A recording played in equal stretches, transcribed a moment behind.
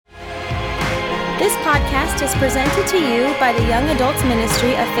This podcast is presented to you by the Young Adults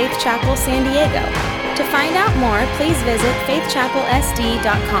Ministry of Faith Chapel San Diego. To find out more, please visit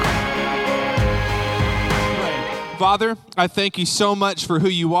faithchapelsd.com. Father, I thank you so much for who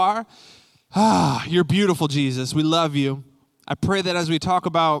you are. You're beautiful, Jesus. We love you. I pray that as we talk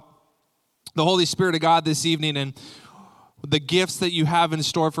about the Holy Spirit of God this evening and the gifts that you have in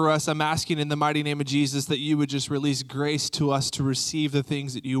store for us, I'm asking in the mighty name of Jesus that you would just release grace to us to receive the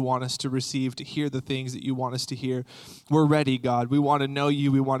things that you want us to receive, to hear the things that you want us to hear. We're ready, God. We want to know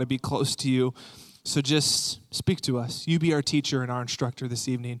you. We want to be close to you. So just speak to us. You be our teacher and our instructor this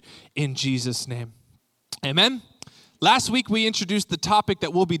evening in Jesus' name. Amen. Last week, we introduced the topic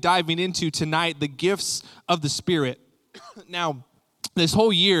that we'll be diving into tonight, the gifts of the Spirit. Now, this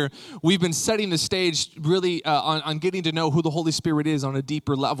whole year, we've been setting the stage really on getting to know who the Holy Spirit is on a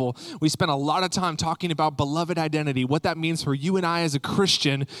deeper level. We spent a lot of time talking about beloved identity, what that means for you and I as a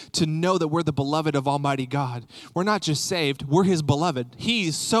Christian to know that we're the beloved of Almighty God. We're not just saved, we're His beloved. He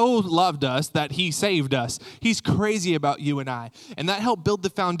so loved us that He saved us. He's crazy about you and I. And that helped build the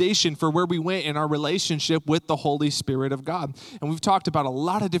foundation for where we went in our relationship with the Holy Spirit of God. And we've talked about a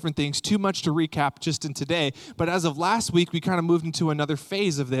lot of different things, too much to recap just in today. But as of last week, we kind of moved into another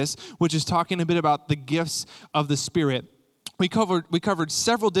phase of this, which is talking a bit about the gifts of the Spirit. We covered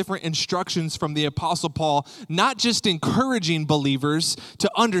several different instructions from the Apostle Paul, not just encouraging believers to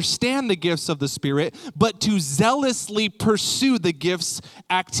understand the gifts of the Spirit, but to zealously pursue the gifts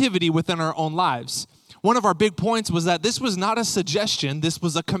activity within our own lives. One of our big points was that this was not a suggestion, this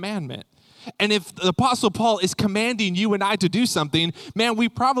was a commandment. And if the Apostle Paul is commanding you and I to do something, man, we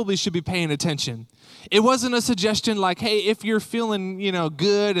probably should be paying attention. It wasn't a suggestion like, hey, if you're feeling,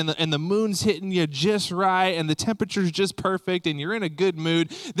 good and the moon's hitting you just right and the temperature's just perfect and you're in a good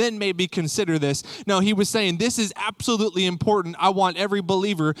mood, then maybe consider this. No, he was saying this is absolutely important. I want every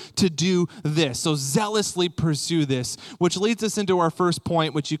believer to do this. So zealously pursue this, which leads us into our first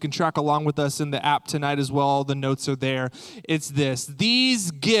point, which you can track along with us in the app tonight as well. All the notes are there. It's this.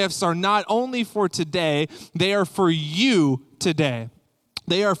 These gifts are not only for today, they are for you today.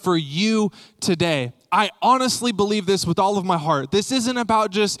 They are for you today. I honestly believe this with all of my heart. This isn't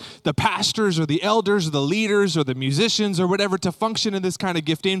about just the pastors or the elders or the leaders or the musicians or whatever to function in this kind of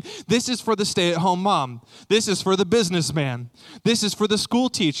gifting. This is for the stay-at-home mom. This is for the businessman. This is for the school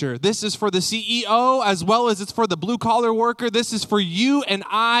teacher. This is for the CEO as well as it's for the blue-collar worker. This is for you and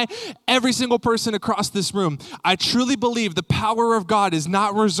I, every single person across this room. I truly believe the power of God is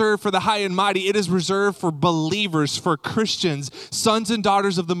not reserved for the high and mighty. It is reserved for believers, for Christians, sons and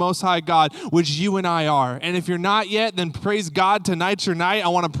daughters of the Most High God, which you and I are. And if you're not yet, then praise God, tonight's your night. I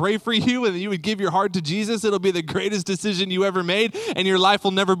want to pray for you and that you would give your heart to Jesus. It'll be the greatest decision you ever made and your life will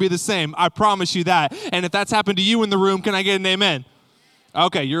never be the same. I promise you that. And if that's happened to you in the room, can I get an amen?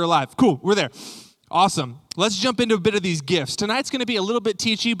 Okay, you're alive. Cool, we're there. Awesome. Let's jump into a bit of these gifts. Tonight's going to be a little bit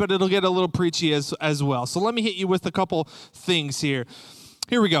teachy, but it'll get a little preachy as well. So let me hit you with a couple things here.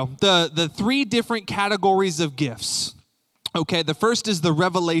 Here we go. The three different categories of gifts. Okay, the first is the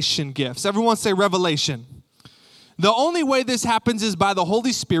revelation gifts. Everyone say revelation. The only way this happens is by the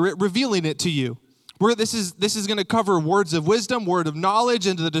Holy Spirit revealing it to you. This is going to cover words of wisdom, word of knowledge,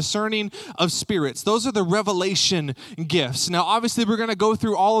 and the discerning of spirits. Those are the revelation gifts. Now, obviously, we're going to go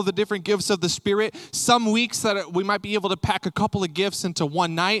through all of the different gifts of the Spirit. Some weeks that we might be able to pack a couple of gifts into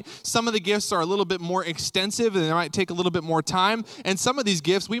one night. Some of the gifts are a little bit more extensive, and they might take a little bit more time. And some of these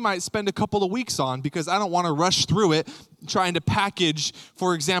gifts we might spend a couple of weeks on because I don't want to rush through it trying to package,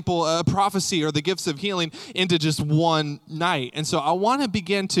 for example, a prophecy or the gifts of healing into just one night. And so I want to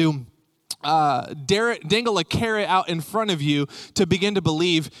begin to dangle a carrot out in front of you to begin to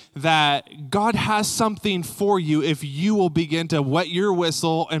believe that God has something for you if you will begin to wet your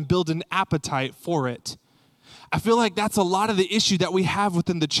whistle and build an appetite for it. I feel like that's a lot of the issue that we have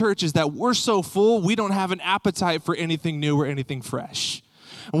within the church is that we're so full, we don't have an appetite for anything new or anything fresh.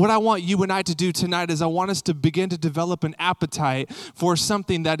 And what I want you and I to do tonight is I want us to begin to develop an appetite for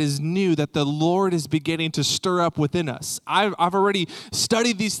something that is new, that the Lord is beginning to stir up within us. I've already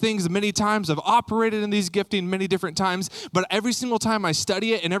studied these things many times. I've operated in these gifting many different times, but every single time I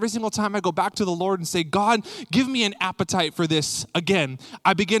study it and every single time I go back to the Lord and say, God, give me an appetite for this again,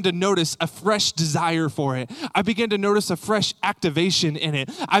 I begin to notice a fresh desire for it. I begin to notice a fresh activation in it.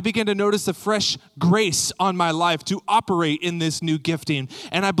 I begin to notice a fresh grace on my life to operate in this new gifting.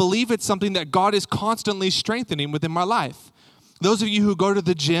 And I believe it's something that God is constantly strengthening within my life. Those of you who go to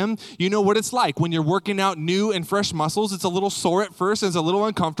the gym, you know what it's like. When you're working out new and fresh muscles, it's a little sore at first, it's a little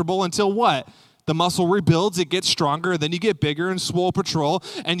uncomfortable until what? The muscle rebuilds, it gets stronger, and then you get bigger and swole patrol,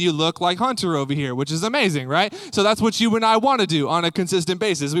 and you look like Hunter over here, which is amazing, right? So that's what you and I want to do on a consistent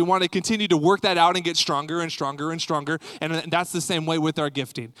basis. We want to continue to work that out and get stronger and stronger and stronger, and that's the same way with our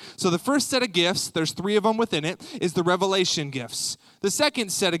gifting. So the first set of gifts, there's 3 of them within it, is the revelation gifts. The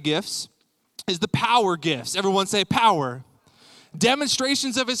second set of gifts is the power gifts. Everyone say power.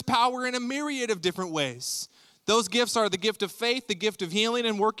 Demonstrations of his power in a myriad of different ways. Those gifts are the gift of faith, the gift of healing,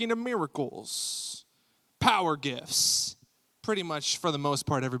 and working of miracles. Power gifts. Pretty much, for the most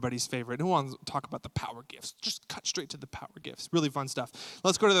part, everybody's favorite. Who wants to talk about the power gifts? Just cut straight to the power gifts. Really fun stuff.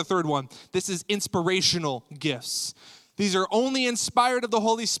 Let's go to the third one. This is inspirational gifts. These are only inspired of the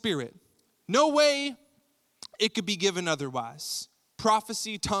Holy Spirit. No way it could be given otherwise.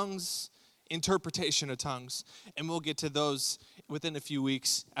 Prophecy, tongues, interpretation of tongues. And we'll get to those within a few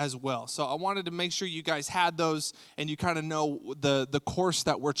weeks as well. So I wanted to make sure you guys had those and you kind of know the course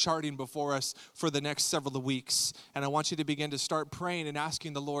that we're charting before us for the next several weeks. And I want you to begin to start praying and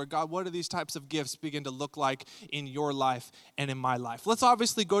asking the Lord, God, what do these types of gifts begin to look like in your life and in my life? Let's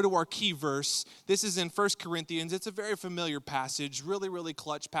obviously go to our key verse. This is in 1 Corinthians. It's a very familiar passage, really, really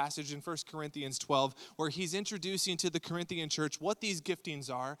clutch passage in 1 Corinthians 12, where he's introducing to the Corinthian church what these giftings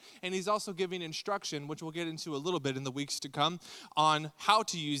are. And he's also giving instruction, which we'll get into a little bit in the weeks to come, on how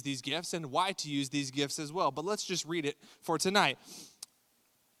to use these gifts and why to use these gifts as well. But let's just read it for tonight.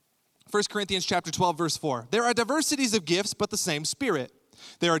 1 Corinthians chapter 12, verse 4. There are diversities of gifts, but the same Spirit.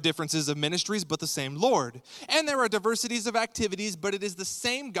 There are differences of ministries, but the same Lord. And there are diversities of activities, but it is the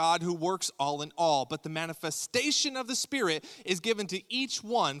same God who works all in all. But the manifestation of the Spirit is given to each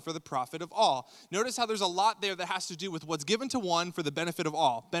one for the profit of all. Notice how there's a lot there that has to do with what's given to one for the benefit of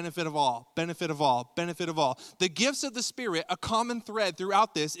all. Benefit of all. Benefit of all. Benefit of all. The gifts of the Spirit, a common thread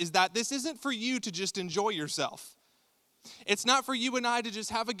throughout this, is that this isn't for you to just enjoy yourself. It's not for you and I to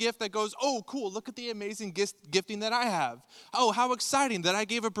just have a gift that goes, oh, cool, look at the amazing gifting that I have. Oh, how exciting that I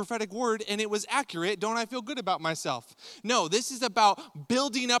gave a prophetic word and it was accurate. Don't I feel good about myself? No, this is about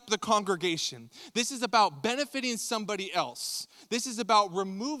building up the congregation. This is about benefiting somebody else. This is about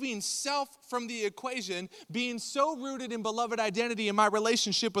removing self from the equation, being so rooted in beloved identity in my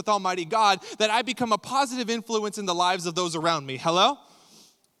relationship with Almighty God that I become a positive influence in the lives of those around me. Hello?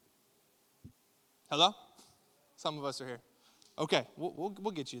 Hello? Some of us are here. Okay, we'll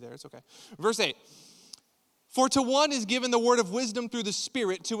get you there. It's okay. Verse 8. For to one is given the word of wisdom through the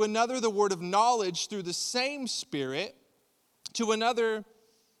Spirit, to another the word of knowledge through the same Spirit, to another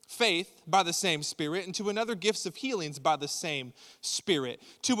faith by the same Spirit, and to another gifts of healings by the same Spirit.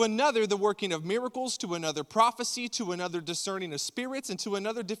 To another the working of miracles, to another prophecy, to another discerning of spirits, and to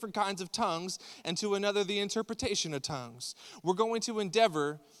another different kinds of tongues, and to another the interpretation of tongues. We're going to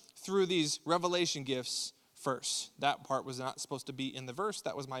endeavor through these revelation gifts first. That part was not supposed to be in the verse.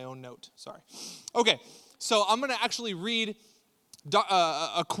 That was my own note. Sorry. Okay, so I'm going to actually read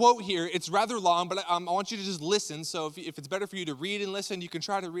a quote here. It's rather long, but I want you to just listen. So if it's better for you to read and listen, you can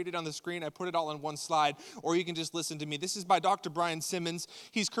try to read it on the screen. I put it all on one slide, or you can just listen to me. This is by Dr. Brian Simmons.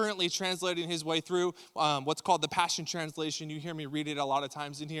 He's currently translating his way through what's called the Passion Translation. You hear me read it a lot of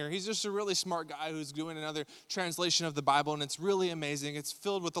times in here. He's just a really smart guy who's doing another translation of the Bible, and it's really amazing. It's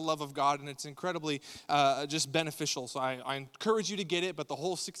filled with the love of God, and it's incredibly just beneficial. So I encourage you to get it, but the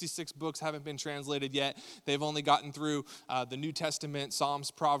whole 66 books haven't been translated yet. They've only gotten through the New Testament,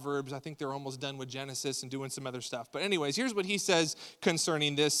 Psalms, Proverbs. I think they're almost done with Genesis and doing some other stuff. But anyways, here's what he says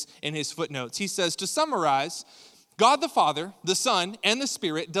concerning this in his footnotes. He says, to summarize, God the Father, the Son, and the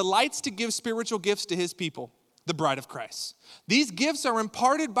Spirit delights to give spiritual gifts to his people, the bride of Christ. These gifts are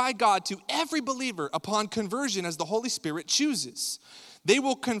imparted by God to every believer upon conversion as the Holy Spirit chooses. They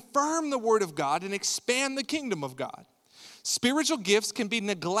will confirm the word of God and expand the kingdom of God. Spiritual gifts can be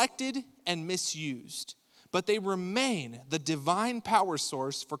neglected and misused, but they remain the divine power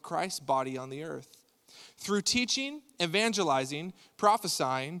source for Christ's body on the earth. Through teaching, evangelizing,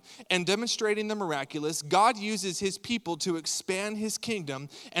 prophesying, and demonstrating the miraculous, God uses his people to expand his kingdom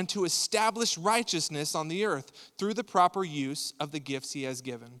and to establish righteousness on the earth through the proper use of the gifts he has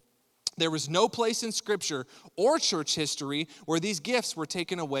given. There is no place in Scripture or church history where these gifts were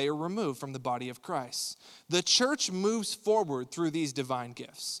taken away or removed from the body of Christ. The church moves forward through these divine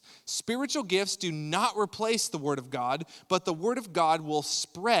gifts. Spiritual gifts do not replace the Word of God, but the Word of God will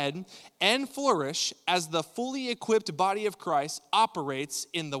spread and flourish as the fully equipped body of Christ operates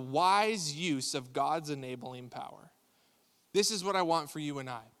in the wise use of God's enabling power. This is what I want for you and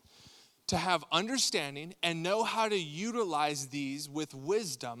I, to have understanding and know how to utilize these with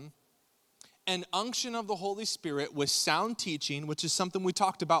wisdom an unction of the Holy Spirit with sound teaching, which is something we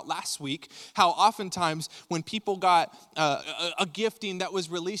talked about last week, how oftentimes when people got a gifting that was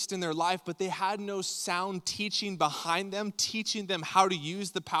released in their life, but they had no sound teaching behind them, teaching them how to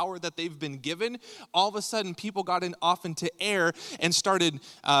use the power that they've been given, all of a sudden people got off into error and started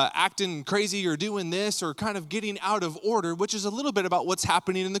acting crazy or doing this or kind of getting out of order, which is a little bit about what's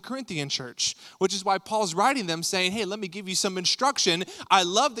happening in the Corinthian church, which is why Paul's writing them saying, hey, let me give you some instruction. I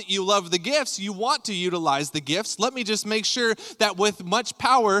love that you love the gifts. You want to utilize the gifts. Let me just make sure that with much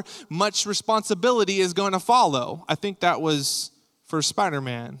power, much responsibility is going to follow. I think that was for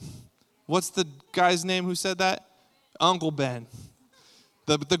Spider-Man. What's the guy's name who said that? Uncle Ben.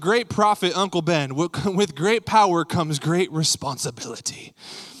 The great prophet, Uncle Ben. With great power comes great responsibility.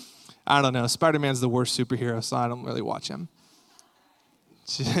 I don't know. Spider-Man's the worst superhero, so I don't really watch him.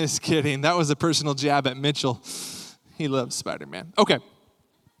 Just kidding. That was a personal jab at Mitchell. He loves Spider-Man. Okay.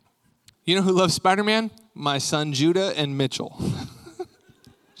 You know who loves Spider-Man? My son Judah and Mitchell.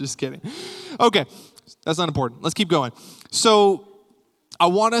 Just kidding. Okay. That's not important. Let's keep going. So I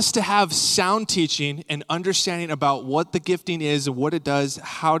want us to have sound teaching and understanding about what the gifting is and what it does,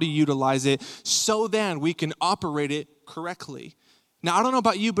 how to utilize it, so then we can operate it correctly. Now, I don't know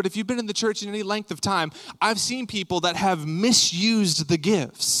about you, but if you've been in the church in any length of time, I've seen people that have misused the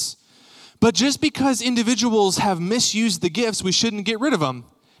gifts. But just because individuals have misused the gifts, we shouldn't get rid of them.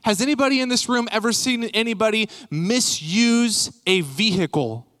 Has anybody in this room ever seen anybody misuse a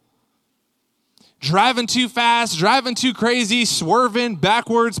vehicle? Driving too fast, driving too crazy, swerving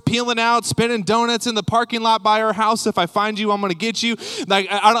backwards, peeling out, spinning donuts in the parking lot by our house. If I find you, I'm going to get you. Like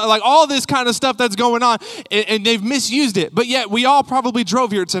all this kind of stuff that's going on, and they've misused it. But yet we all probably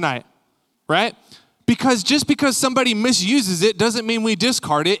drove here tonight, right? Because just because somebody misuses it doesn't mean we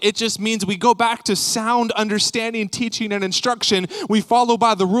discard it. It just means we go back to sound understanding, teaching, and instruction. We follow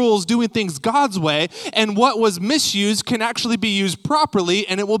by the rules, doing things God's way. And what was misused can actually be used properly,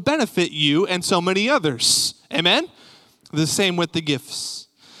 and it will benefit you and so many others. Amen? The same with the gifts.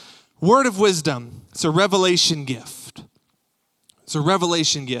 Word of wisdom. It's a revelation gift. It's a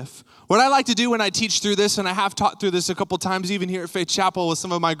revelation gift. What I like to do when I teach through this, and I have taught through this a couple times, even here at Faith Chapel with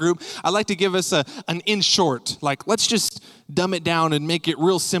some of my group, I like to give us an in short. Like, let's just dumb it down and make it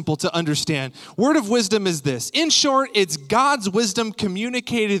real simple to understand. Word of wisdom is this. In short, it's God's wisdom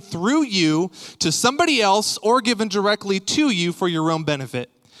communicated through you to somebody else or given directly to you for your own benefit.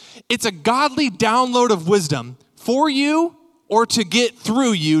 It's a godly download of wisdom for you or to get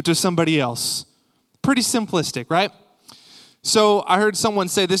through you to somebody else. Pretty simplistic, right? So I heard someone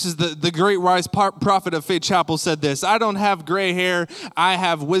say, this is the great wise prophet of Faith Chapel said this: I don't have gray hair, I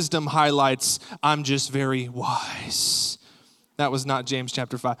have wisdom highlights, I'm just very wise. That was not James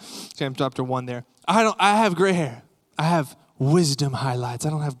chapter 5, James chapter 1 there. I have gray hair, I have wisdom highlights, I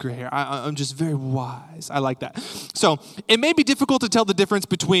don't have gray hair, I'm just very wise. I like that. So it may be difficult to tell the difference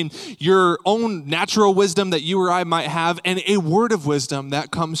between your own natural wisdom that you or I might have and a word of wisdom that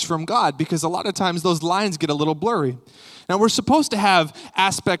comes from God, because a lot of times those lines get a little blurry. Now, we're supposed to have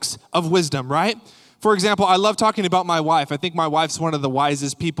aspects of wisdom, right? For example, I love talking about my wife. I think my wife's one of the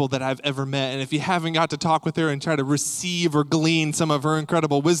wisest people that I've ever met. And if you haven't got to talk with her and try to receive or glean some of her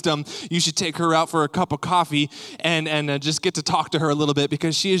incredible wisdom, you should take her out for a cup of coffee and just get to talk to her a little bit,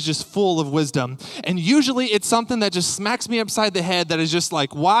 because she is just full of wisdom. And usually it's something that just smacks me upside the head that is just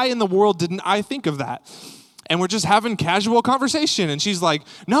like, why in the world didn't I think of that? And we're just having casual conversation. And she's like,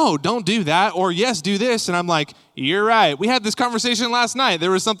 no, don't do that. Or yes, do this. And I'm like, you're right. We had this conversation last night.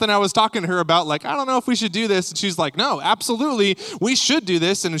 There was something I was talking to her about, like, I don't know if we should do this. And she's like, no, absolutely, we should do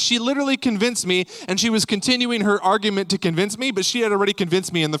this. And she literally convinced me, and she was continuing her argument to convince me, but she had already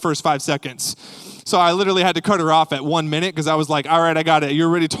convinced me in the first 5 seconds. So I literally had to cut her off at 1 minute, because I was like, all right, I got it. You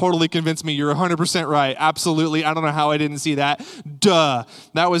already totally convinced me. You're 100% right. Absolutely. I don't know how I didn't see that. Duh.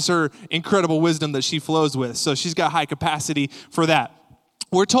 That was her incredible wisdom that she flows with. So she's got high capacity for that.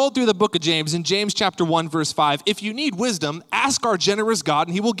 We're told through the book of James, in James chapter 1, verse 5, if you need wisdom, ask our generous God,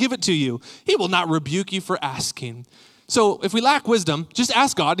 and he will give it to you. He will not rebuke you for asking. So if we lack wisdom, just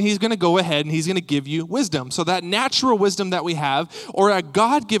ask God, and he's going to go ahead and he's going to give you wisdom. So that natural wisdom that we have, or a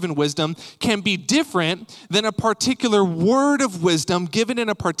God-given wisdom, can be different than a particular word of wisdom given in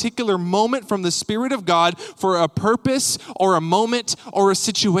a particular moment from the Spirit of God for a purpose or a moment or a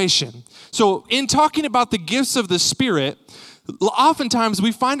situation. So in talking about the gifts of the Spirit, oftentimes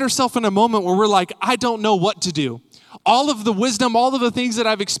we find ourselves in a moment where we're like, I don't know what to do. All of the wisdom, all of the things that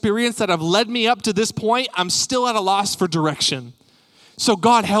I've experienced that have led me up to this point, I'm still at a loss for direction. So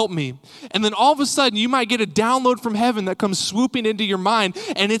God help me. And then all of a sudden you might get a download from heaven that comes swooping into your mind,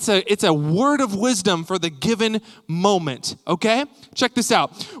 and it's a word of wisdom for the given moment, okay? Check this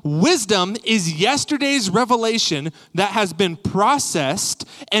out. Wisdom is yesterday's revelation that has been processed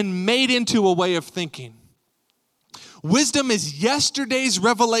and made into a way of thinking. Wisdom is yesterday's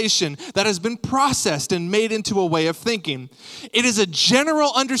revelation that has been processed and made into a way of thinking. It is a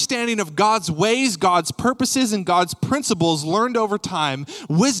general understanding of God's ways, God's purposes, and God's principles learned over time.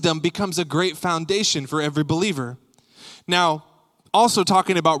 Wisdom becomes a great foundation for every believer. Now, also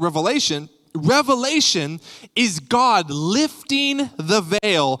talking about revelation, revelation is God lifting the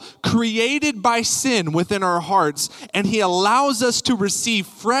veil created by sin within our hearts, and he allows us to receive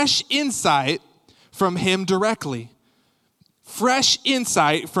fresh insight from him directly. Fresh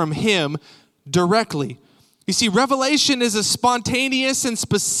insight from him directly. You see, revelation is a spontaneous and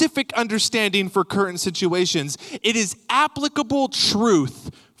specific understanding for current situations. It is applicable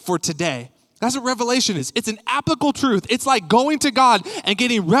truth for today. That's what revelation is. It's an applicable truth. It's like going to God and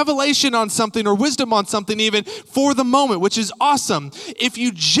getting revelation on something or wisdom on something even for the moment, which is awesome. If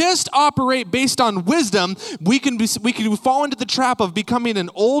you just operate based on wisdom, we can fall into the trap of becoming an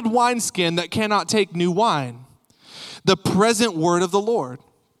old wineskin that cannot take new wine. The present word of the Lord.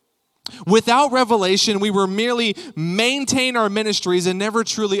 Without revelation, we will merely maintain our ministries and never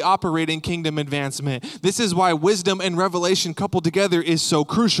truly operate in kingdom advancement. This is why wisdom and revelation coupled together is so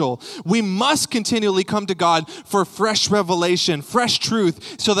crucial. We must continually come to God for fresh revelation, fresh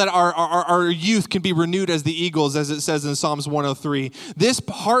truth, so that our youth can be renewed as the eagles, as it says in Psalms 103. This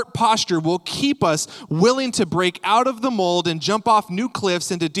heart posture will keep us willing to break out of the mold and jump off new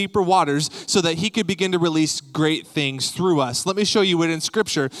cliffs into deeper waters so that he could begin to release great things through us. Let me show you it in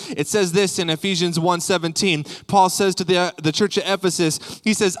Scripture. It says this in Ephesians 1:17. Paul says to the church at Ephesus,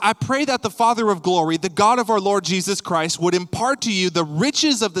 he says, I pray that the Father of glory, the God of our Lord Jesus Christ, would impart to you the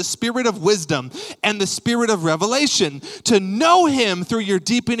riches of the spirit of wisdom and the spirit of revelation, to know him through your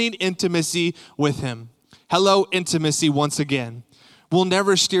deepening intimacy with him. Hello, intimacy once again. We'll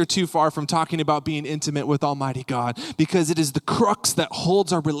never steer too far from talking about being intimate with Almighty God, because it is the crux that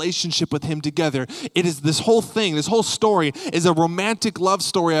holds our relationship with him together. It is this whole thing, this whole story is a romantic love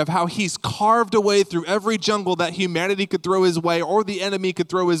story of how he's carved a way through every jungle that humanity could throw his way or the enemy could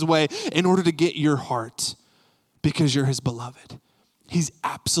throw his way in order to get your heart, because you're his beloved. He's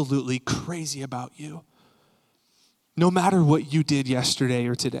absolutely crazy about you. No matter what you did yesterday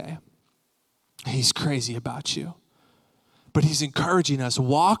or today, he's crazy about you. But he's encouraging us,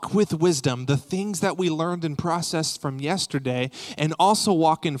 walk with wisdom, the things that we learned and processed from yesterday, and also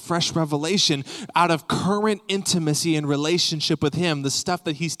walk in fresh revelation out of current intimacy and relationship with him, the stuff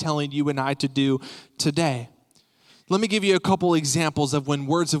that he's telling you and I to do today. Let me give you a couple examples of when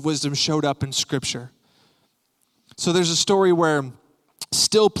words of wisdom showed up in Scripture. So there's a story where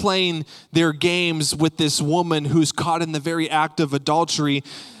still playing their games with this woman who's caught in the very act of adultery,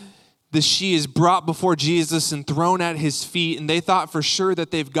 that she is brought before Jesus and thrown at his feet, and they thought for sure that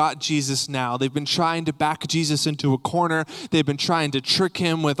they've got Jesus now. They've been trying to back Jesus into a corner. They've been trying to trick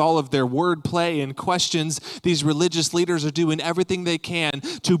him with all of their wordplay and questions. These religious leaders are doing everything they can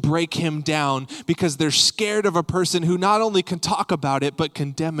to break him down because they're scared of a person who not only can talk about it, but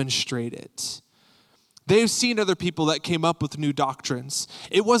can demonstrate it. They've seen other people that came up with new doctrines.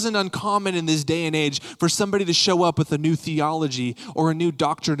 It wasn't uncommon in this day and age for somebody to show up with a new theology or a new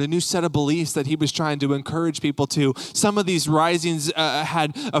doctrine, a new set of beliefs that he was trying to encourage people to. Some of these risings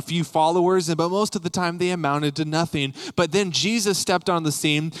had a few followers, but most of the time they amounted to nothing. But then Jesus stepped on the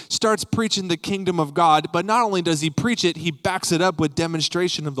scene, starts preaching the kingdom of God, but not only does he preach it, he backs it up with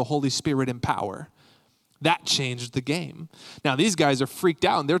demonstration of the Holy Spirit and power. That changed the game. Now, these guys are freaked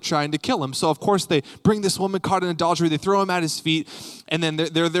out, and they're trying to kill him. So, of course, they bring this woman caught in adultery. They throw him at his feet. And then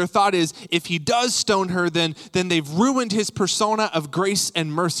their thought is, if he does stone her, then they've ruined his persona of grace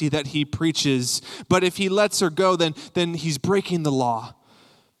and mercy that he preaches. But if he lets her go, then he's breaking the law.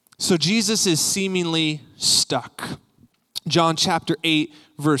 So Jesus is seemingly stuck. John chapter 8,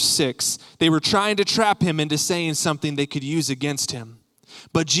 verse 6. They were trying to trap him into saying something they could use against him.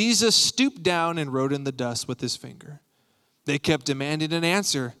 But Jesus stooped down and wrote in the dust with his finger. They kept demanding an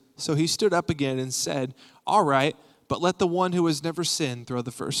answer, so he stood up again and said, all right, but let the one who has never sinned throw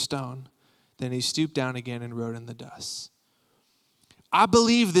the first stone. Then he stooped down again and wrote in the dust. I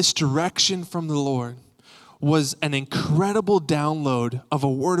believe this direction from the Lord was an incredible download of a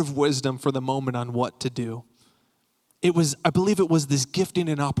word of wisdom for the moment on what to do. I believe it was this gifting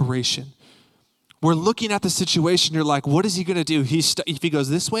in operation. we're looking at the situation. You're like, what is he going to do? If he goes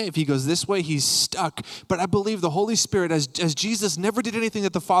this way, if he goes this way, he's stuck. But I believe the Holy Spirit, as Jesus never did anything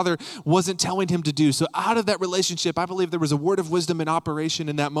that the Father wasn't telling him to do. So out of that relationship, I believe there was a word of wisdom in operation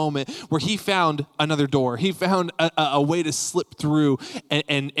in that moment where he found another door. He found a way to slip through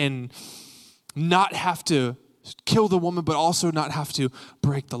and not have to kill the woman, but also not have to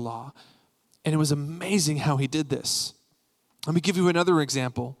break the law. And it was amazing how he did this. Let me give you another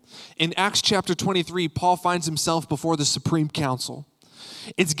example. In Acts chapter 23, Paul finds himself before the Supreme Council.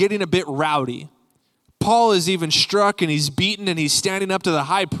 It's getting a bit rowdy. Paul is even struck and he's beaten and he's standing up to the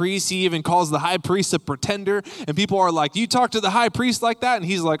high priest. He even calls the high priest a pretender. And people are like, you talk to the high priest like that? And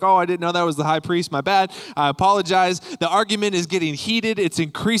he's like, oh, I didn't know that was the high priest. My bad. I apologize. The argument is getting heated. It's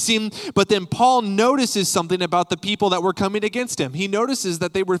increasing. But then Paul notices something about the people that were coming against him. He notices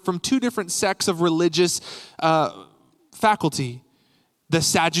that they were from two different sects of religious faculty, the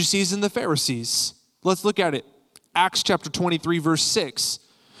Sadducees and the Pharisees. Let's look at it. Acts chapter 23, verse 6.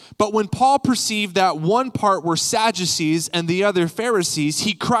 But when Paul perceived that one part were Sadducees and the other Pharisees,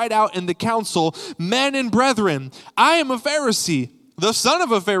 he cried out in the council, men and brethren, I am a Pharisee, the son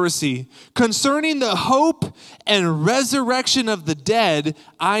of a Pharisee. Concerning the hope and resurrection of the dead,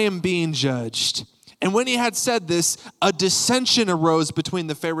 I am being judged. And when he had said this, a dissension arose between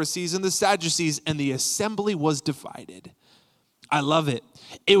the Pharisees and the Sadducees, and the assembly was divided. I love it.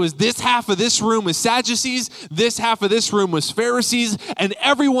 It was this half of this room was Sadducees, this half of this room was Pharisees, and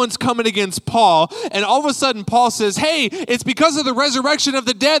everyone's coming against Paul. And all of a sudden, Paul says, hey, it's because of the resurrection of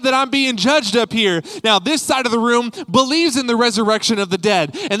the dead that I'm being judged up here. Now, this side of the room believes in the resurrection of the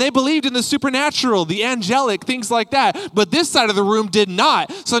dead, and they believed in the supernatural, the angelic, things like that. But this side of the room did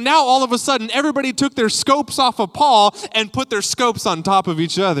not. So now, all of a sudden, everybody took their scopes off of Paul and put their scopes on top of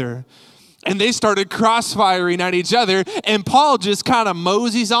each other. And they started cross-firing at each other, and Paul just kind of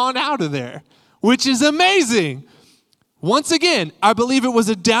moseys on out of there, which is amazing. Once again, I believe it was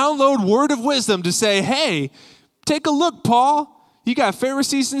a download word of wisdom to say, hey, take a look, Paul. You got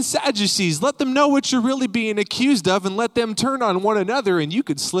Pharisees and Sadducees. Let them know what you're really being accused of and let them turn on one another, and you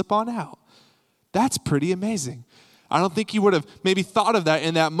could slip on out. That's pretty amazing. I don't think you would have maybe thought of that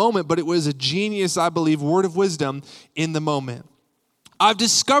in that moment, but it was a genius, I believe, word of wisdom in the moment. I've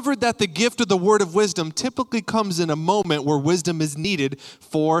discovered that the gift of the word of wisdom typically comes in a moment where wisdom is needed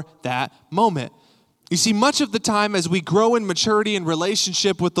for that moment. You see, much of the time as we grow in maturity and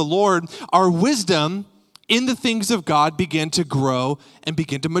relationship with the Lord, our wisdom in the things of God begin to grow and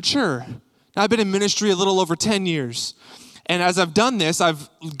begin to mature. Now, I've been in ministry a little over 10 years. And as I've done this, I've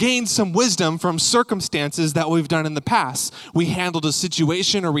gained some wisdom from circumstances that we've done in the past. We handled a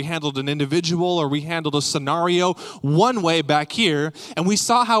situation, or we handled an individual, or we handled a scenario one way back here, and we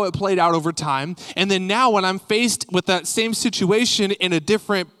saw how it played out over time. And then now when I'm faced with that same situation in a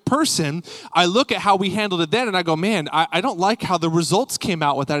different person, I look at how we handled it then and I go, man, I don't like how the results came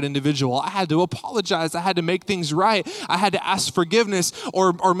out with that individual. I had to apologize. I had to make things right. I had to ask forgiveness,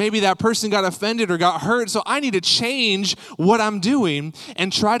 or maybe that person got offended or got hurt. So I need to change what I'm doing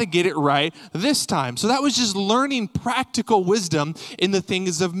and try to get it right this time. So that was just learning practical wisdom in the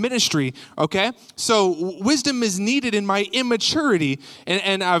things of ministry, okay? So wisdom is needed in my immaturity,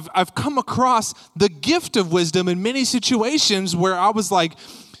 and I've come across the gift of wisdom in many situations where I was like,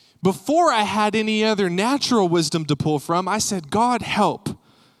 before I had any other natural wisdom to pull from, I said, God, help.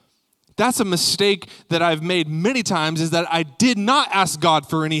 That's a mistake that I've made many times, is that I did not ask God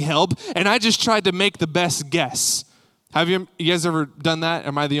for any help, and I just tried to make the best guess. Have you guys ever done that?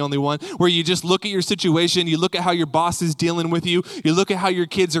 Am I the only one? Where you just look at your situation, you look at how your boss is dealing with you, you look at how your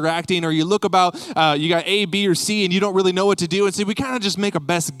kids are acting, or you look about, you got A, B, or C, and you don't really know what to do, and so we kind of just make a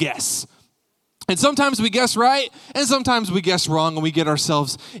best guess. And sometimes we guess right, and sometimes we guess wrong, and we get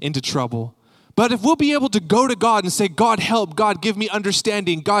ourselves into trouble. But if we'll be able to go to God and say, God, help, God, give me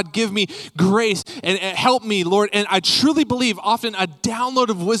understanding, God, give me grace, and help me, Lord. And I truly believe often a download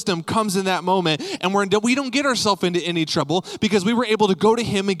of wisdom comes in that moment, and we don't get ourselves into any trouble because we were able to go to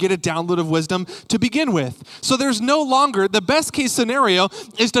Him and get a download of wisdom to begin with. So there's no longer, the best case scenario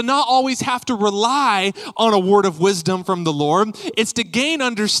is to not always have to rely on a word of wisdom from the Lord. It's to gain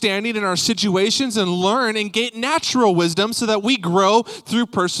understanding in our situations and learn and gain natural wisdom so that we grow through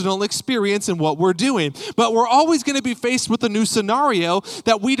personal experience and what we're doing. But we're always going to be faced with a new scenario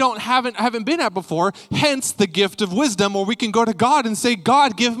that we haven't been at before, hence the gift of wisdom, where we can go to God and say,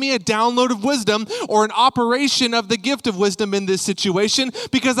 God, give me a download of wisdom or an operation of the gift of wisdom in this situation,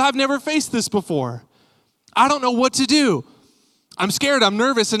 because I've never faced this before. I don't know what to do. I'm scared, I'm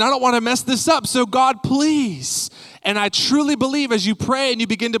nervous, and I don't want to mess this up. So God, please. And I truly believe as you pray and you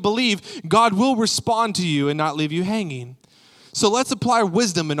begin to believe, God will respond to you and not leave you hanging. So let's apply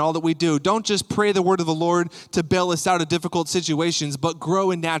wisdom in all that we do. Don't just pray the word of the Lord to bail us out of difficult situations, but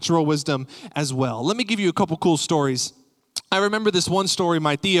grow in natural wisdom as well. Let me give you a couple cool stories. I remember this one story,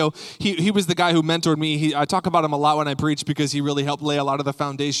 my Theo, he was the guy who mentored me. I talk about him a lot when I preach because he really helped lay a lot of the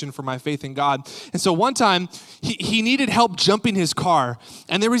foundation for my faith in God. And so one time, he needed help jumping his car.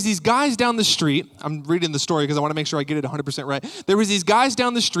 And there was these guys down the street. I'm reading the story because I want to make sure I get it 100% right. There was these guys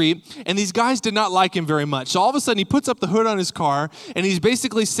down the street, and these guys did not like him very much. So all of a sudden, he puts up the hood on his car, and he's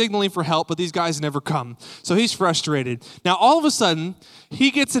basically signaling for help, but these guys never come. So he's frustrated. Now, all of a sudden,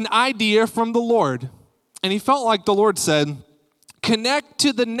 he gets an idea from the Lord. And he felt like the Lord said, connect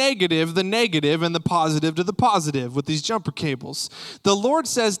to the negative, and the positive to the positive with these jumper cables. The Lord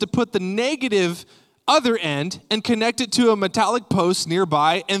says to put the negative other end and connect it to a metallic post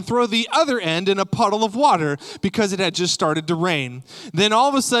nearby and throw the other end in a puddle of water because it had just started to rain. Then all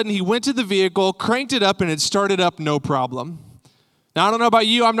of a sudden he went to the vehicle, cranked it up, and it started up no problem. Now, I don't know about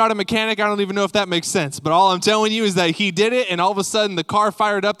you. I'm not a mechanic. I don't even know if that makes sense. But all I'm telling you is that he did it, and all of a sudden the car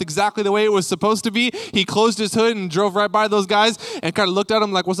fired up exactly the way it was supposed to be. He closed his hood and drove right by those guys and kind of looked at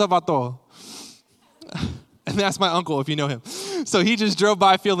them like, what's up, vato? And that's my uncle, if you know him. So he just drove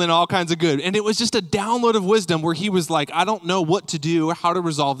by feeling all kinds of good. And it was just a download of wisdom where he was like, I don't know what to do, how to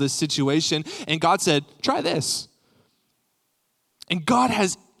resolve this situation. And God said, try this. And God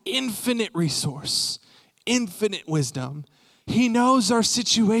has infinite resource, infinite wisdom. He knows our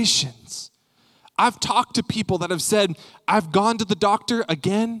situations. I've talked to people that have said, I've gone to the doctor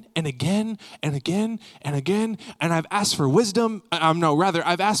again and again and again and again, and I've asked for wisdom.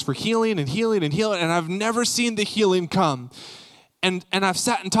 I've asked for healing, and I've never seen the healing come. And I've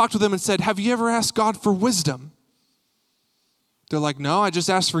sat and talked with them and said, have you ever asked God for wisdom? They're like, no, I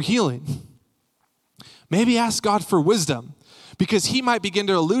just asked for healing. Maybe ask God for wisdom. Because he might begin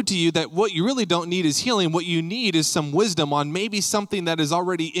to allude to you that what you really don't need is healing. What you need is some wisdom on maybe something that is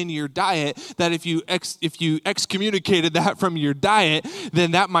already in your diet, that if you excommunicated that from your diet,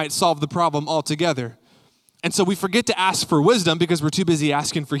 then that might solve the problem altogether. And so we forget to ask for wisdom because we're too busy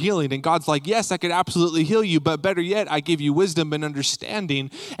asking for healing. And God's like, yes, I could absolutely heal you, but better yet, I give you wisdom and understanding.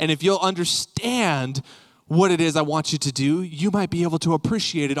 And if you'll understand what it is I want you to do, you might be able to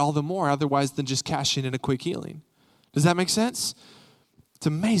appreciate it all the more otherwise than just cashing in a quick healing. Does that make sense? It's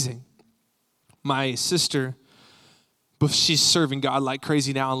amazing. My sister, she's serving God like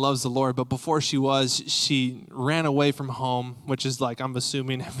crazy now and loves the Lord, but before she ran away from home, which is like, I'm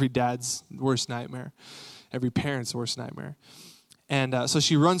assuming every dad's worst nightmare, every parent's worst nightmare. And so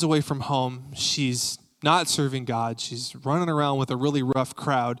she runs away from home. She's not serving God. She's running around with a really rough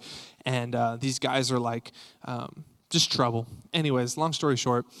crowd, and these guys are like just trouble. Anyways, long story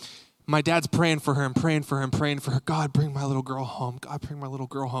short, my dad's praying for her. God, bring my little girl home. God, bring my little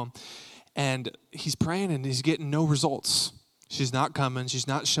girl home. And he's praying and he's getting no results. She's not coming. She's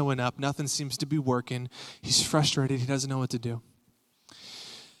not showing up. Nothing seems to be working. He's frustrated. He doesn't know what to do.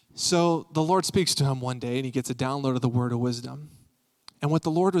 So the Lord speaks to him one day and he gets a download of the word of wisdom. And what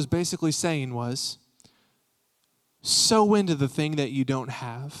the Lord was basically saying was, sow into the thing that you don't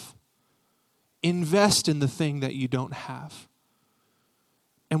have. Invest in the thing that you don't have.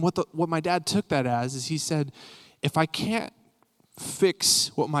 And what my dad took that as is he said, if I can't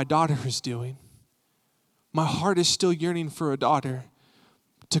fix what my daughter is doing, my heart is still yearning for a daughter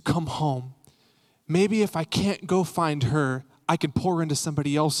to come home. Maybe if I can't go find her, I can pour into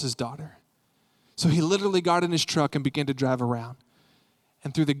somebody else's daughter. So he literally got in his truck and began to drive around.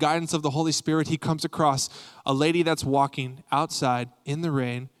 And through the guidance of the Holy Spirit, he comes across a lady that's walking outside in the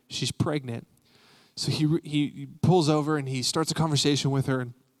rain. She's pregnant. So he pulls over and he starts a conversation with her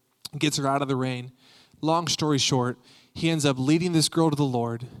and gets her out of the rain. Long story short, he ends up leading this girl to the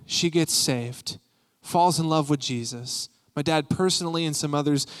Lord. She gets saved, falls in love with Jesus. My dad personally and some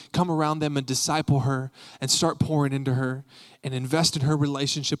others come around them and disciple her and start pouring into her and invest in her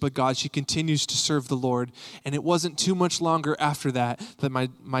relationship with God. She continues to serve the Lord. And it wasn't too much longer after that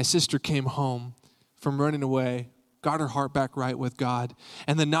my sister came home from running away, got her heart back right with God.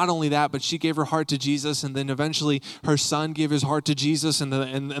 And then not only that, but she gave her heart to Jesus, and then eventually her son gave his heart to Jesus, and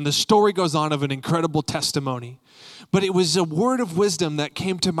the story goes on of an incredible testimony. But it was a word of wisdom that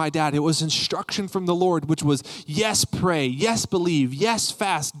came to my dad. It was instruction from the Lord, which was, yes, pray, yes, believe, yes,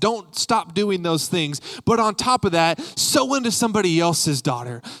 fast. Don't stop doing those things. But on top of that, sow into somebody else's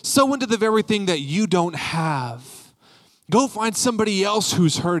daughter. Sow into the very thing that you don't have. Go find somebody else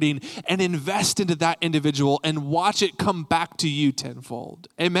who's hurting and invest into that individual and watch it come back to you tenfold.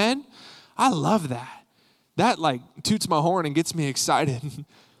 Amen? I love that. That like toots my horn and gets me excited.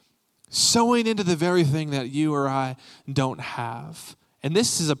 Sowing into the very thing that you or I don't have. And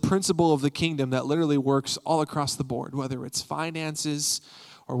this is a principle of the kingdom that literally works all across the board, whether it's finances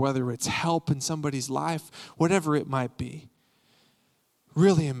or whether it's help in somebody's life, whatever it might be.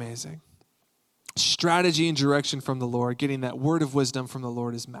 Really amazing. Strategy and direction from the Lord, getting that word of wisdom from the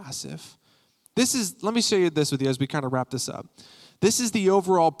Lord is massive. Let me show you this with you as we kind of wrap this up. This is the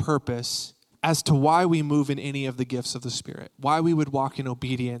overall purpose as to why we move in any of the gifts of the Spirit, why we would walk in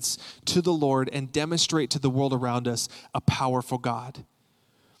obedience to the Lord and demonstrate to the world around us a powerful God.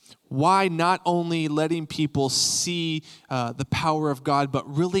 Why not only letting people see the power of God, but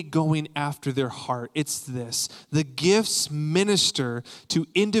really going after their heart? It's this. The gifts minister to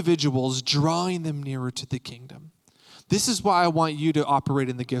individuals, drawing them nearer to the kingdom. This is why I want you to operate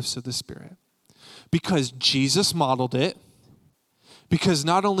in the gifts of the Spirit. Because Jesus modeled it. Because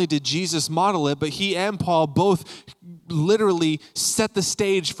not only did Jesus model it, but he and Paul both literally set the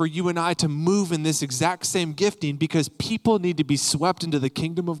stage for you and I to move in this exact same gifting, because people need to be swept into the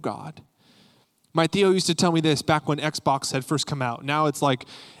kingdom of God. My Theo used to tell me this back when Xbox had first come out. Now it's like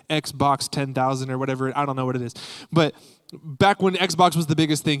Xbox 10,000 or whatever. I don't know what it is. But back when Xbox was the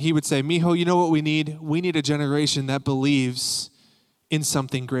biggest thing, he would say, Mijo, you know what we need? We need a generation that believes in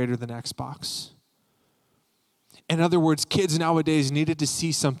something greater than Xbox. In other words, kids nowadays needed to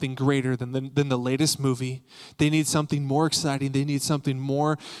see something greater than the latest movie. They need something more exciting. They need something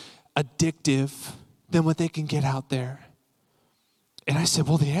more addictive than what they can get out there. And I said,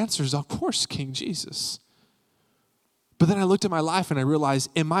 well, the answer is, of course, King Jesus. But then I looked at my life and I realized,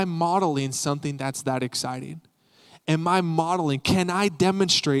 am I modeling something that's that exciting? Am I modeling? Can I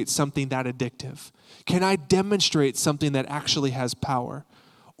demonstrate something that addictive? Can I demonstrate something that actually has power?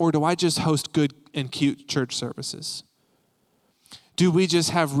 Or do I just host good and cute church services? Do we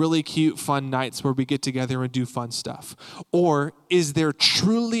just have really cute, fun nights where we get together and do fun stuff? Or is there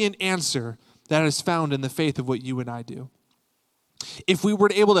truly an answer that is found in the faith of what you and I do? If we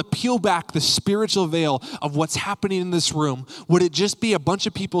were able to peel back the spiritual veil of what's happening in this room, would it just be a bunch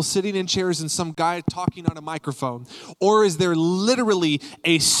of people sitting in chairs and some guy talking on a microphone? Or is there literally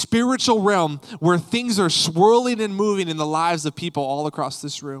a spiritual realm where things are swirling and moving in the lives of people all across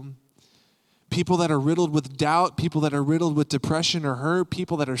this room? People that are riddled with doubt, people that are riddled with depression or hurt,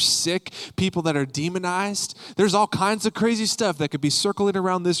 people that are sick, people that are demonized. There's all kinds of crazy stuff that could be circling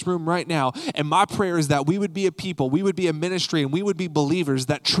around this room right now. And my prayer is that we would be a people, we would be a ministry, and we would be believers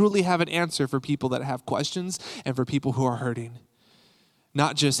that truly have an answer for people that have questions and for people who are hurting.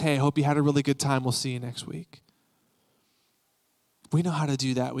 Not just, hey, I hope you had a really good time. We'll see you next week. We know how to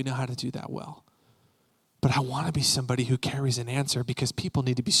do that. We know how to do that well. But I want to be somebody who carries an answer, because people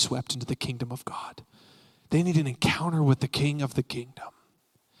need to be swept into the kingdom of God. They need an encounter with the King of the kingdom.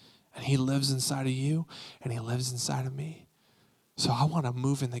 And he lives inside of you, and he lives inside of me. So I want to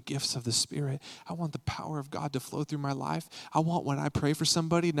move in the gifts of the Spirit. I want the power of God to flow through my life. I want, when I pray for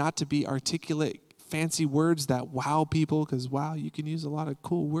somebody, not to be articulate, fancy words that wow people, because wow, you can use a lot of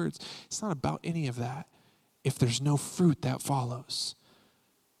cool words. It's not about any of that. If there's no fruit that follows,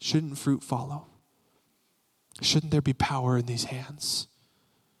 shouldn't fruit follow? Shouldn't there be power in these hands?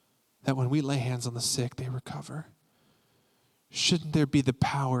 That when we lay hands on the sick, they recover. Shouldn't there be the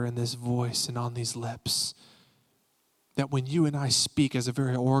power in this voice and on these lips? That when you and I speak as a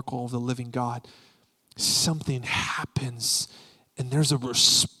very oracle of the living God, something happens and there's a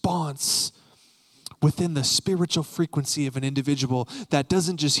response within the spiritual frequency of an individual that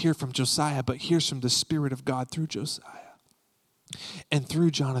doesn't just hear from Josiah, but hears from the Spirit of God through Josiah and through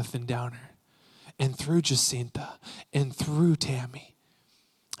Jonathan Downer and through Jacinta and through Tammy.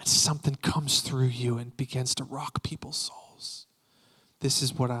 And something comes through you and begins to rock people's souls. This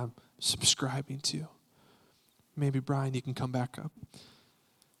is what I'm subscribing to. Maybe, Brian, you can come back up.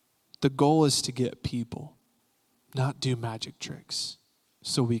 The goal is to get people, not do magic tricks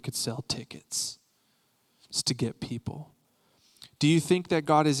so we could sell tickets. It's to get people. Do you think that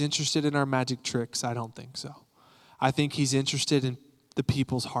God is interested in our magic tricks? I don't think so. I think he's interested in the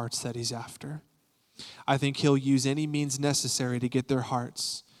people's hearts that he's after. I think he'll use any means necessary to get their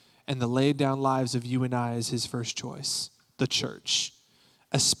hearts, and the laid down lives of you and I is his first choice, the church,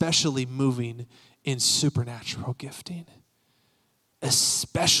 especially moving in supernatural gifting.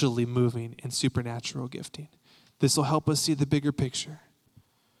 Especially moving in supernatural gifting. This will help us see the bigger picture.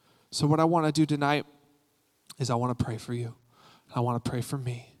 So what I want to do tonight is I want to pray for you. I want to pray for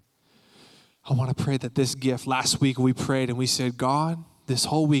me. I want to pray that this gift, last week we prayed and we said, God, this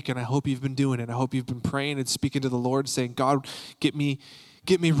whole week, and I hope you've been doing it. I hope you've been praying and speaking to the Lord, saying, God, get me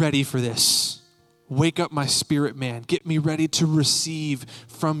ready for this. Wake up my spirit, man. Get me ready to receive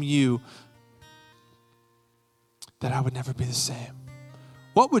from you that I would never be the same.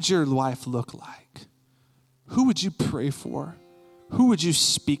 What would your life look like? Who would you pray for? who would you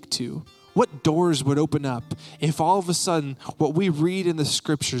speak to? What doors would open up if all of a sudden what we read in the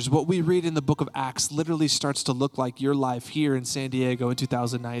scriptures, what we read in the book of Acts literally starts to look like your life here in San Diego in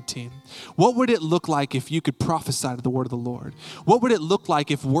 2019? What would it look like if you could prophesy to the word of the Lord? What would it look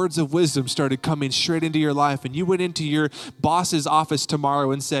like if words of wisdom started coming straight into your life and you went into your boss's office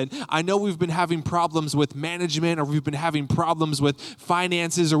tomorrow and said, I know we've been having problems with management, or we've been having problems with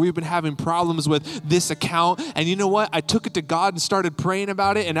finances, or we've been having problems with this account. And you know what? I took it to God and started praying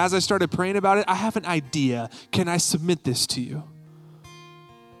about it. And as I started praying about it, I have an idea. Can I submit this to you?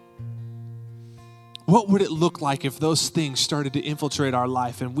 What would it look like if those things started to infiltrate our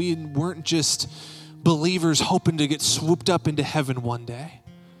life and we weren't just believers hoping to get swooped up into heaven one day,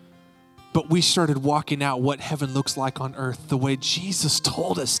 but we started walking out what heaven looks like on earth the way Jesus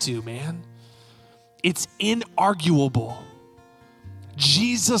told us to, man? It's inarguable.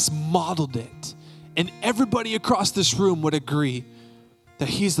 Jesus modeled it, and everybody across this room would agree that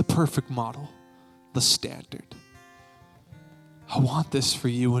he's the perfect model, the standard. I want this for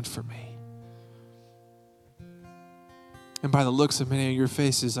you and for me. And by the looks of many of your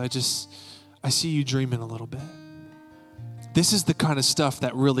faces, I see you dreaming a little bit. This is the kind of stuff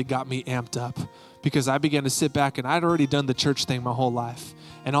that really got me amped up, because I began to sit back, and I'd already done the church thing my whole life.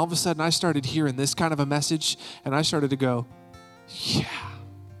 And all of a sudden I started hearing this kind of a message, and I started to go, yeah,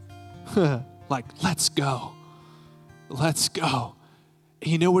 like, let's go. Let's go.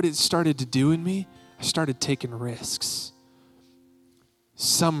 You know what it started to do in me? I started taking risks.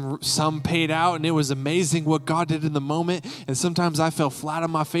 Some paid out, and it was amazing what God did in the moment. And sometimes I fell flat on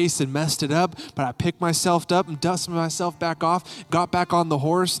my face and messed it up, but I picked myself up and dusted myself back off, got back on the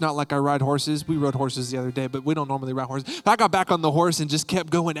horse. Not like I ride horses. We rode horses the other day, but we don't normally ride horses. But I got back on the horse and just kept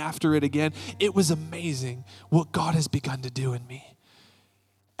going after it again. It was amazing what God has begun to do in me.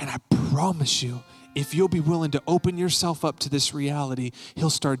 And I promise you, if you'll be willing to open yourself up to this reality, he'll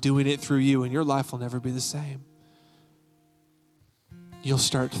start doing it through you, and your life will never be the same. You'll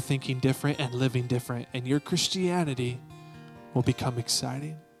start thinking different and living different, and your Christianity will become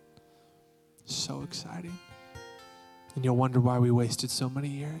exciting. So exciting. And you'll wonder why we wasted so many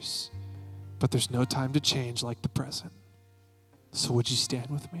years. But there's no time to change like the present. So would you stand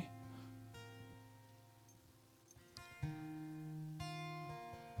with me?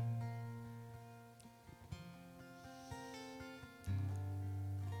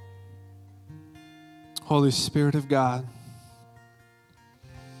 Holy Spirit of God,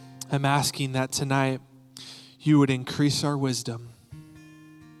 I'm asking that tonight you would increase our wisdom,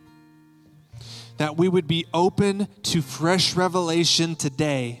 that we would be open to fresh revelation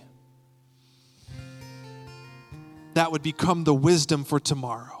today that would become the wisdom for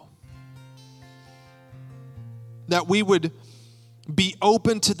tomorrow, that we would be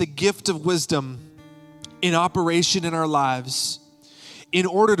open to the gift of wisdom in operation in our lives in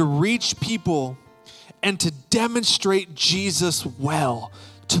order to reach people and to demonstrate Jesus well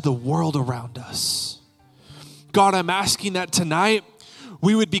to the world around us. God, I'm asking that tonight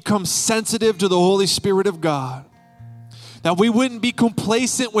we would become sensitive to the Holy Spirit of God, that we wouldn't be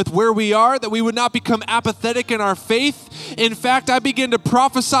complacent with where we are, that we would not become apathetic in our faith. In fact, I begin to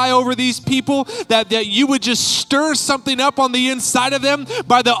prophesy over these people that you would just stir something up on the inside of them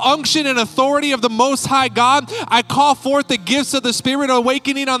by the unction and authority of the Most High God. I call forth the gifts of the Spirit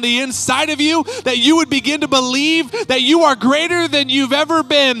awakening on the inside of you, that you would begin to believe that you are greater than you've ever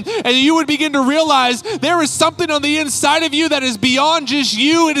been, and you would begin to realize there is something on the inside of you that is beyond just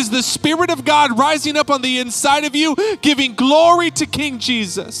you. It is the Spirit of God rising up on the inside of you, giving glory to King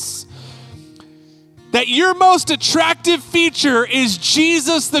Jesus. That your most attractive feature is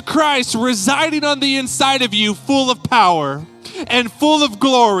Jesus the Christ residing on the inside of you, full of power and full of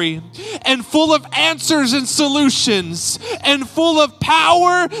glory and full of answers and solutions and full of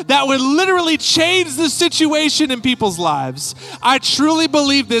power that would literally change the situation in people's lives. I truly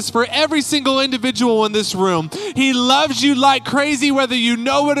believe this for every single individual in this room. He loves you like crazy, whether you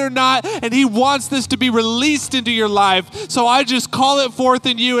know it or not, and he wants this to be released into your life. So I just call it forth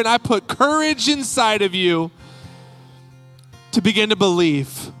in you, and I put courage inside of you to begin to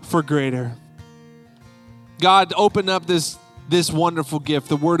believe for greater. God, open up this wonderful gift,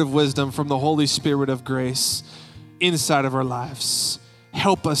 the word of wisdom from the Holy Spirit of grace inside of our lives.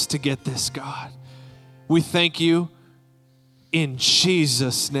 Help us to get this, God. We thank you. In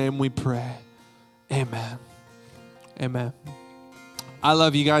Jesus' name we pray. Amen. Amen. I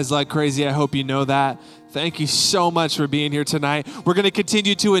love you guys like crazy. I hope you know that. Thank you so much for being here tonight. We're going to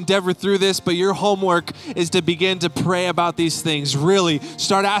continue to endeavor through this, but your homework is to begin to pray about these things. Really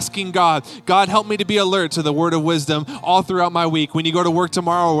start asking God, God, help me to be alert to the word of wisdom all throughout my week. When you go to work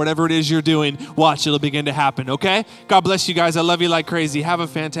tomorrow or whatever it is you're doing, watch, it'll begin to happen, okay? God bless you guys. I love you like crazy. Have a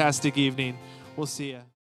fantastic evening. We'll see you.